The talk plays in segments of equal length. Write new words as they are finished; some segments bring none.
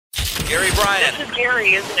Gary Bryan. This is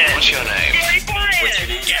Gary, isn't it? What's your name? Gary Bryan. What's your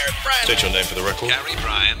name? Gary Bryan. State your name for the record. Gary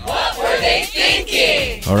Bryan. What were they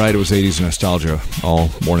thinking? All right, it was 80s nostalgia all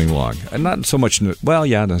morning long. And not so much,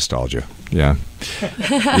 nostalgia. Yeah.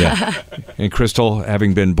 Yeah. And Crystal,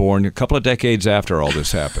 having been born a couple of decades after all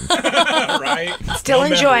this happened. Right? Still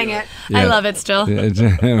enjoying it. Yeah. I love it still.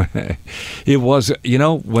 It was,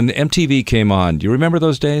 when MTV came on, do you remember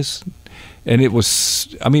those days? And it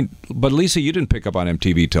was, but Lisa, you didn't pick up on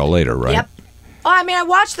MTV till later, right? Yep. Oh, I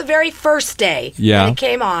watched the very first day Yeah. when it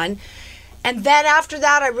came on. And then after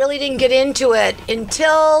that, I really didn't get into it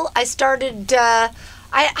until I started,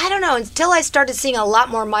 I don't know, until I started seeing a lot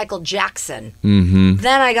more Michael Jackson. Mm-hmm.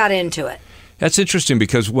 Then I got into it. That's interesting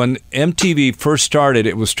because when MTV first started,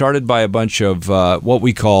 it was started by a bunch of what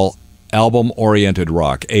we call album-oriented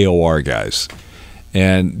rock, AOR guys.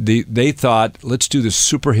 And they thought, let's do this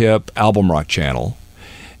super hip album rock channel.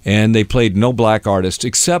 And they played no black artists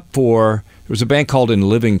except for, there was a band called In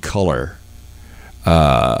Living Color.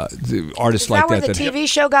 The artists Is like that where that. the TV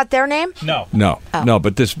show got their name? No. No,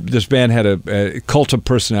 but this band had a Cult of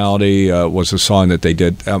Personality was a song that they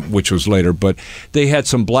did, which was later. But they had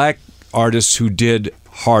some black artists who did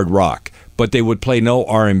hard rock, but they would play no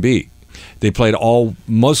R&B. They played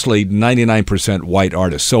mostly 99% white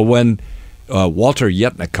artists. So when Walter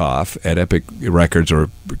Yetnikoff at Epic Records or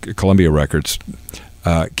Columbia Records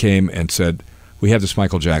came and said, we have this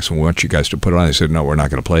Michael Jackson, we want you guys to put it on. They said, no, we're not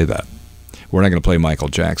going to play that. We're not going to play Michael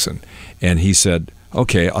Jackson. And he said,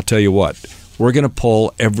 okay, I'll tell you what. We're going to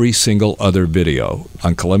pull every single other video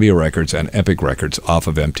on Columbia Records and Epic Records off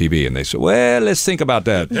of MTV. And they said, well, let's think about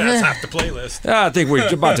that. That's half the playlist. I think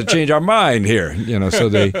we're about to change our mind here. So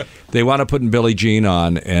they wound up putting Billie Jean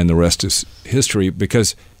on, and the rest is history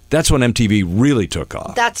because that's when MTV really took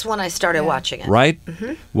off. That's when I started watching it. Right?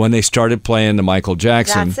 Mm-hmm. When they started playing the Michael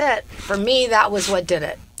Jackson. That's it. For me, that was what did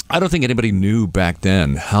it. I don't think anybody knew back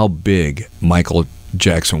then how big Michael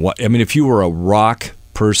Jackson was. If you were a rock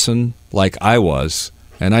person like I was,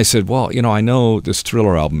 and I said, well, I know this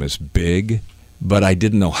Thriller album is big, but I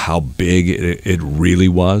didn't know how big it really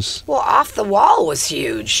was. Well, Off the Wall was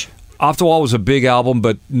huge. Off the Wall was a big album,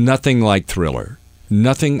 but nothing like Thriller.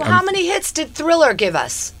 Nothing. Well, how many hits did Thriller give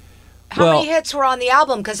us? How many hits were on the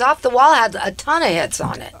album? Because Off the Wall had a ton of hits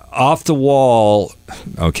on it. Off the Wall,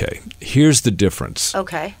 okay, here's the difference.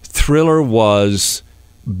 Okay. Thriller was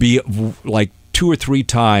like 2 or 3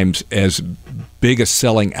 times as big a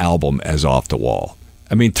selling album as Off the Wall.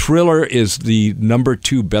 Thriller is the number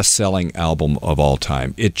 2 best-selling album of all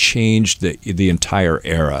time. It changed the entire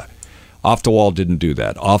era. Off the Wall didn't do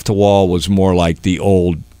that. Off the Wall was more like the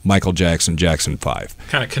old Michael Jackson, Jackson 5.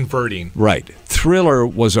 Kind of converting. Right. Thriller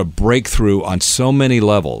was a breakthrough on so many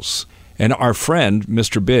levels. And our friend,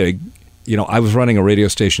 Mr. Big, I was running a radio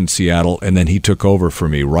station in Seattle, and then he took over for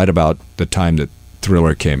me right about the time that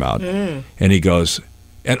Thriller came out. Mm. And he goes,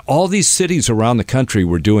 and all these cities around the country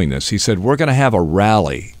were doing this. He said, we're going to have a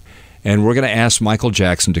rally, and we're going to ask Michael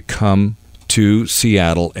Jackson to come to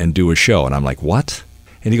Seattle and do a show. And I'm like, what?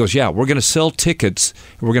 And he goes, yeah, we're going to sell tickets,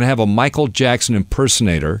 and we're going to have a Michael Jackson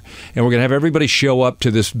impersonator, and we're going to have everybody show up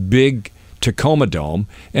to this big Tacoma Dome,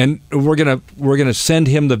 and we're gonna send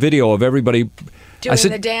him the video of everybody doing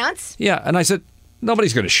the dance. Yeah, and I said,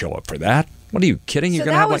 nobody's going to show up for that. What are you kidding? So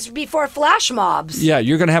that was before flash mobs. Yeah,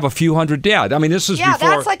 you're going to have a few hundred. Yeah, this is before. Yeah,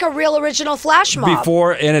 that's like a real original flash mob.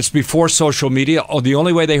 And it's before social media. Oh, the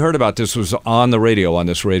only way they heard about this was on the radio, on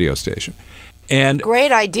this radio station. And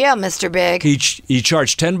great idea, Mr. Big. He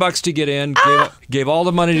charged $10 to get in, gave all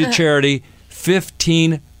the money to charity.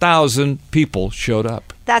 15,000 people showed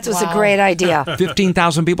up. That was a great idea.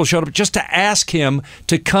 15,000 people showed up just to ask him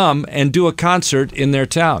to come and do a concert in their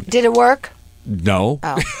town. Did it work? No.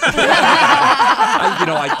 Oh.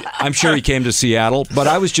 I'm sure he came to Seattle, but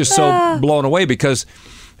I was just so blown away because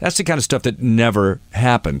that's the kind of stuff that never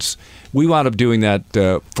happens. We wound up doing that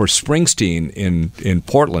for Springsteen in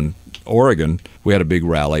Portland, Oregon. We had a big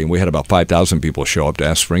rally, and we had about 5,000 people show up to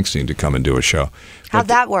ask Springsteen to come and do a show. How'd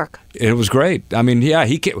that work? It was great. He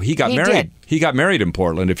got married. Did. He got married in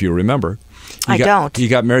Portland, if you remember. I don't. He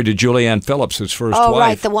got married to Julianne Phillips, his first wife. Oh,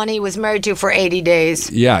 right, the one he was married to for 80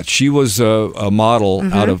 days. Yeah, she was a model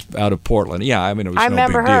out of Portland. Yeah, it was no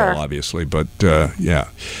big deal, obviously, but yeah.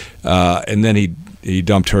 And then he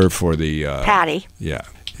dumped her for the Patty. Yeah.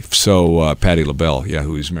 So Patti LaBelle,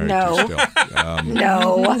 who he's married to still.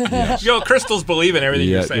 No. Yes. Crystal's believing everything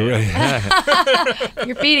you're saying. Right.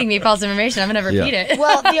 You're feeding me false information. I'm going to repeat it.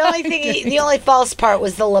 Well, the only false part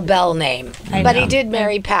was the LaBelle name. But he did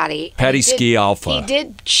marry Patty. Patty Ski Alpha. He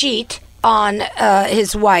did cheat on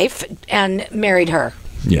his wife and married her.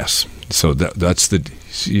 Yes. So that's the...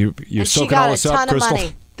 You're soaking all this up,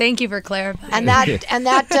 Crystal? Thank you for clarifying. And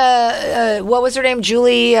that what was her name?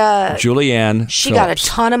 Julianne. She got a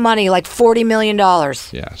ton of money, like $40 million.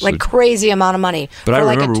 Yeah, so- like crazy amount of money But for I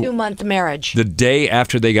like a remember 2-month marriage. The day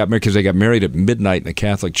after they got married, because they got married at midnight in a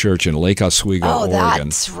Catholic church in Lake Oswego, Oregon.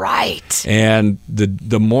 That's right. And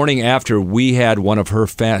the morning after, we had one of her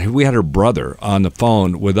we had her brother on the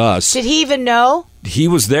phone with us. Did he even know? He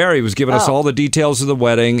was there. He was giving us Oh. all the details of the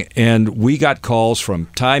wedding, and we got calls from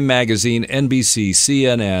Time Magazine, NBC,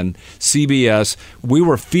 CNN, CBS. We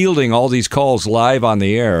were fielding all these calls live on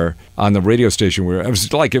the air on the radio station.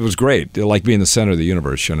 It was great, like being the center of the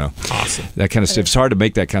universe, you know. Awesome. That kind of stuff. It's hard to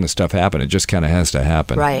make that kind of stuff happen. It just kind of has to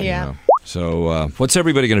happen. Right. you Yeah. know. So what's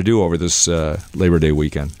everybody going to do over this Labor Day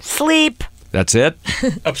weekend? Sleep. That's it?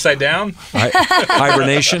 Upside down?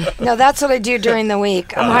 Hibernation? No, that's what I do during the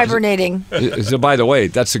week. I'm hibernating. So, by the way,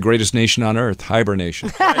 that's the greatest nation on earth, hibernation.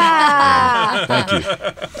 Thank you.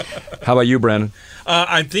 How about you, Brandon?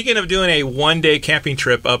 I'm thinking of doing a one-day camping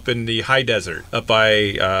trip up in the high desert, up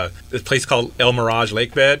by this place called El Mirage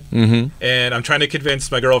Lake Bed. Mm-hmm. And I'm trying to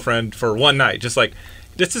convince my girlfriend for one night, just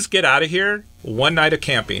get out of here. One night of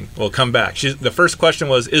camping. We'll come back. The first question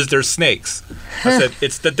was, is there snakes? I said,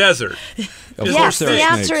 it's the desert. Of Is course Yes, there the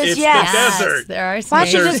are answer snakes. is It's yes. the desert. There are Why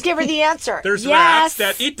snakes. don't you just give her the answer? There's yes. rats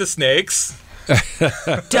that eat the snakes.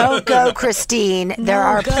 Don't go, Christine. There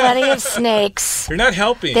are plenty of snakes. You're not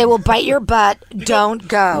helping. They will bite your butt. Don't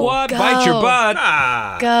go. What? Go. Bite your butt?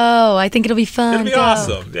 Ah, Go. I think it'll be fun. it'll be Go.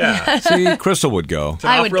 awesome. Yeah. It's See, Crystal would go. an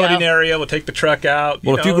I would off-roading go. area. We'll take the truck out.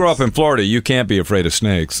 Well, if you know, grow up in Florida, you can't be afraid of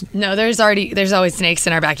snakes. No, there's always snakes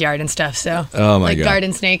in our backyard and stuff. So, Oh, my like God.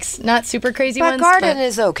 garden snakes, not super crazy But ones. garden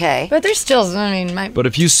is okay. but there's still. I mean, But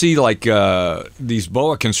if you see, like, these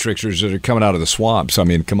boa constrictors that are coming out of the swamps, I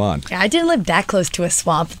mean, come on. I didn't live that close to a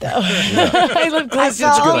swamp though. I lived I close to.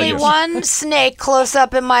 a saw good only idea. one snake close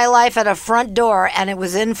up in my life at a front door, and it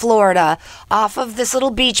was in Florida, off of this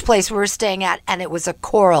little beach place we were staying at, and it was a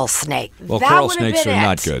coral snake. Well, That coral would have snakes been are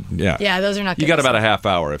not it. good. Yeah. Yeah, those are not. You good. got about a half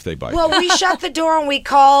hour if they bite. Well, we shut the door and we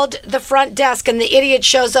called the front desk, and the idiot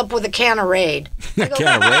shows up with a can of Raid. Can't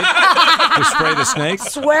wait to spray the snakes.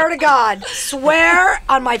 Swear to God, swear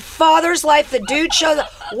on my father's life, the dude shows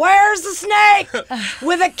up. Where's the snake?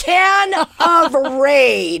 With a can of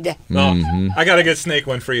Raid. Oh, I got a good snake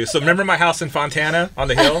one for you. So remember my house in Fontana on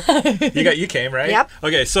the hill? You came, right? Yep.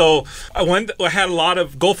 Okay, so I had a lot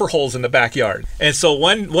of gopher holes in the backyard. And so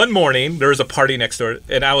one morning, there was a party next door,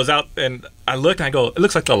 and I was out, and I looked, and I go, it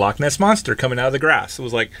looks like the Loch Ness Monster coming out of the grass. It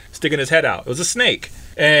was like sticking his head out. It was a snake.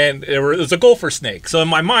 And it was a gopher snake. So in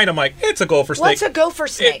my mind, I'm like, it's a gopher snake. What's a gopher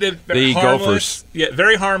snake? They're They eat harmless. gophers. Yeah,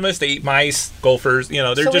 very harmless. They eat mice, gophers. You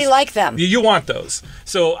know, they're So we just like them. You want those.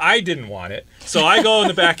 So I didn't want it. So I go in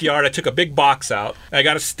the backyard. I took a big box out. I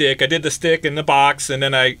got a stick. I did the stick in the box, and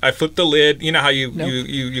then I flipped the lid. You know how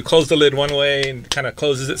you close the lid one way and kind of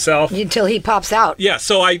closes itself. Until he pops out. Yeah,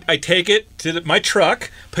 so I take it to my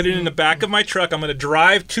truck, put it in the back of my truck. I'm going to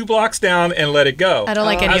drive 2 blocks down and let it go. I don't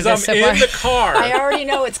like any As of this I'm so far. in the car. I already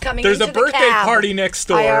know it's coming There's into a the birthday cab. party next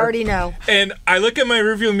door. I already know. And I look at my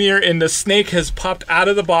rearview mirror, and the snake has popped out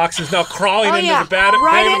of the box and is now crawling Oh, into yeah. the bed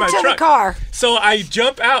Right of my into the truck. car. So I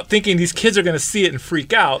jump out thinking these kids are going to see it and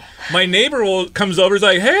freak out. My neighbor comes over, is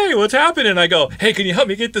like, hey, what's happening? I go, hey, can you help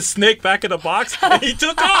me get the snake back in the box? And he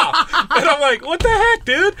took off. And I'm like, what the heck,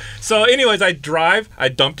 dude? So anyways, I drive, I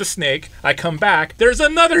dump the snake, I come back, there's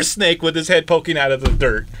another snake with his head poking out of the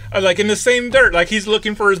dirt. Like in the same dirt, like he's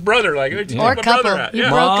looking for his brother. Like, where'd you Or get my couple. brother at? You, Yeah.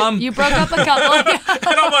 Mom. you broke up a couple.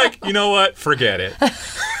 And I'm like, you know what? Forget it.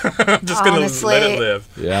 I'm just going to Honestly, let it live.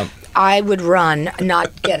 Yeah. I would run,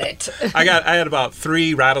 not get it. I had about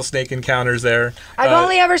 3 rattlesnake encounters there. I've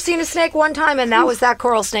only ever seen a snake one time, and that was that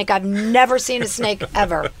coral snake. I've never seen a snake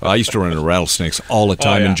ever. I used to run into rattlesnakes all the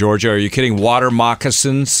time yeah. in Georgia. Are you kidding? Water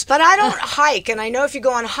moccasins. But I don't hike, and I know if you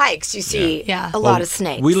go on hikes, you see Yeah. a lot of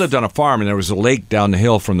snakes. We lived on a farm, and there was a lake down the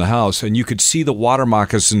hill from the house, and you could see the water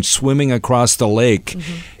moccasins swimming across the lake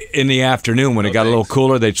in the afternoon when it got a little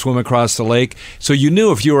cooler. They'd swim across the lake. So you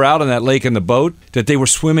knew if you were out on that lake in the boat that they were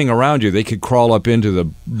swimming around you. They could crawl up into the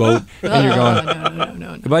boat, and you're going,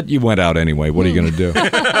 No. but you went out anyway. What are you going to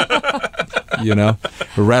do? You know?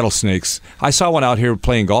 The rattlesnakes. I saw one out here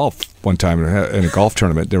playing golf one time in a golf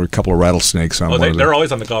tournament. There were a couple of rattlesnakes on one of They're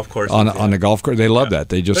always on the golf course. on the golf course. They love that.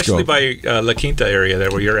 They just Especially go. by La Quinta area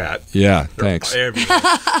there where you're at. Yeah, thanks.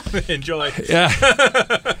 Enjoy. Yeah,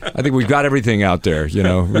 I think we've got everything out there. You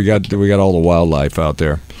know, we got all the wildlife out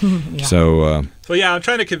there. So yeah, I'm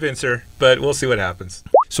trying to convince her, but we'll see what happens.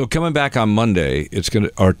 so coming back on Monday,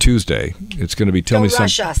 or Tuesday, it's going to be Don't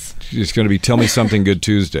rush us. It's going to be Tell Me Something Good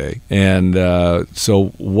Tuesday. And so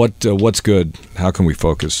what's good? How can we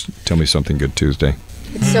focus? Tell me something good Tuesday.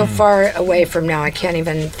 It's so far away from now, I can't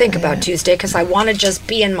even think about Tuesday because I want to just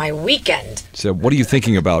be in my weekend. So, what are you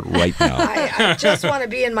thinking about right now? I just want to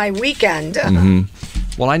be in my weekend.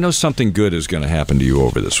 Well, I know something good is going to happen to you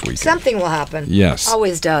over this weekend. Something will happen. Yes.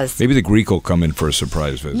 Always does. Maybe the Greek will come in for a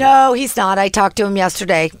surprise visit. No, he's not. I talked to him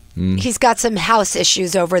yesterday. He's got some house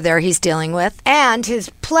issues over there he's dealing with. And his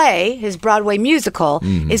play, his Broadway musical,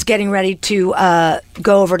 is getting ready to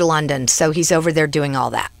go over to London. So he's over there doing all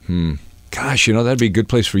that. Gosh, that'd be a good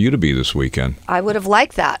place for you to be this weekend. I would have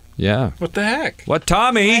liked that. Yeah. What the heck? What, Why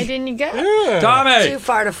Tommy? didn't you go? Tommy! Too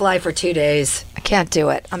far to fly for 2 days. I can't do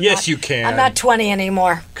it. Yes, you can. I'm not 20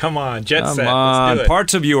 anymore. Come on, jet Come set. on. Let's do it.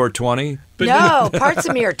 Parts of you are 20. No, parts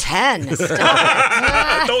of me are 10. Stop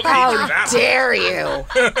it. Don't How age that dare you?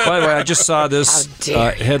 By the way, I just saw this How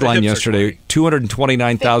dare you. headline My hips are yesterday.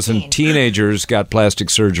 229,000 15. teenagers got plastic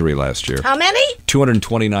surgery last year. How many?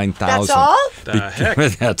 229,000. That's all? The heck?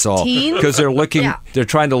 That's all. Teens? Because they're looking, Yeah. they're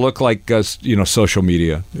trying to look like, social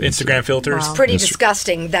media. Instagram filters. It's pretty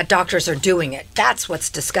disgusting that doctors are doing it. That's what's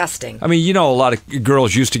disgusting. I mean, a lot of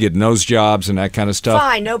girls used to get nose jobs and that kind of stuff.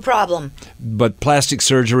 Fine, no problem. But plastic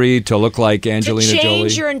surgery to look like Angelina To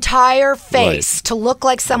change Jolie. your entire face to look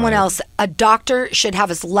like someone else, a doctor should have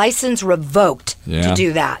his license revoked Yeah. to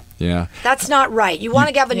do that. Yeah. That's not right. You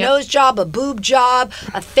want to have a nose job, a boob job,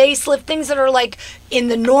 a facelift, things that are like in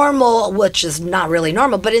the normal, which is not really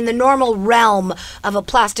normal, but in the normal realm of a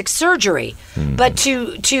plastic surgery. But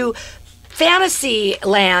to fantasy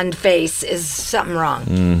land face is something wrong.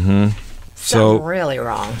 Something So- really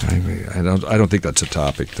wrong. I don't think that's a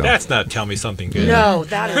topic, though. That's not tell me something good. No,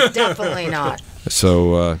 that is definitely not.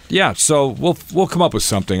 So so we'll come up with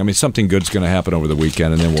something. I mean, something good's going to happen over the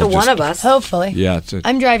weekend, and then To we'll one just, of us. Hopefully. Yeah.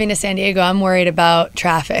 I'm driving to San Diego. I'm worried about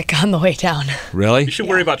traffic on the way down. Really? You should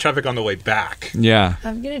worry about traffic on the way back. Yeah.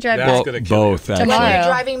 I'm going to drive That's back Well, gonna kill you. both actually. When Tomorrow. you're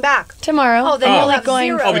driving back. tomorrow. Oh, then I'm you'll only have going.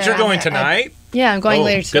 zero. Oh, but you're going traffic. tonight? Yeah, I'm going Oh,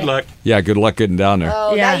 later today. good luck. Yeah. Good luck getting down there.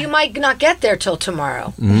 Oh, Yeah. now you might not get there till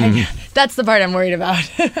tomorrow. That's the part I'm worried about.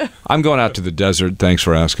 I'm going out to the desert. Thanks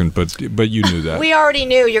for asking, but you knew that. We already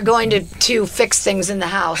knew you're going to fix things in the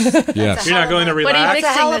house. Yes. You're not going to What are you relax?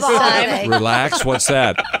 That's a hell of a Fixing this time. holiday. Relax. What's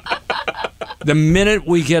that? The minute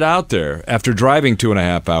we get out there, after driving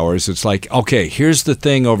 2.5 hours, it's like, okay, here's the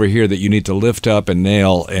thing over here that you need to lift up and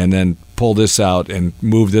nail and then pull this out and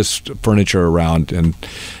move this furniture around. And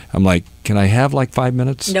I'm like, can I have like 5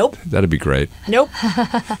 minutes? Nope. That'd be great. Nope.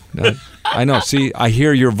 No, I know. See, I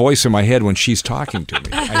hear your voice in my head when she's talking to me.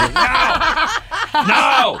 I hear,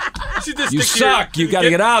 no! should just You stick to your- suck. You got to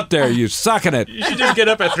get out there. You sucking it. You should just get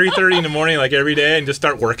up at 3:30 in the morning, like every day, and just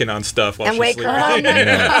start working on stuff while And she's wake her sleeping.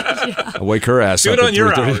 up. I'll wake her ass Do up it at on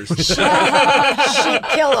your 3:30. hours. She'd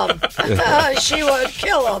kill him. She would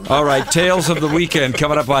kill him. All right, Tales of the Weekend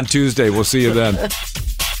coming up on Tuesday. We'll see you then.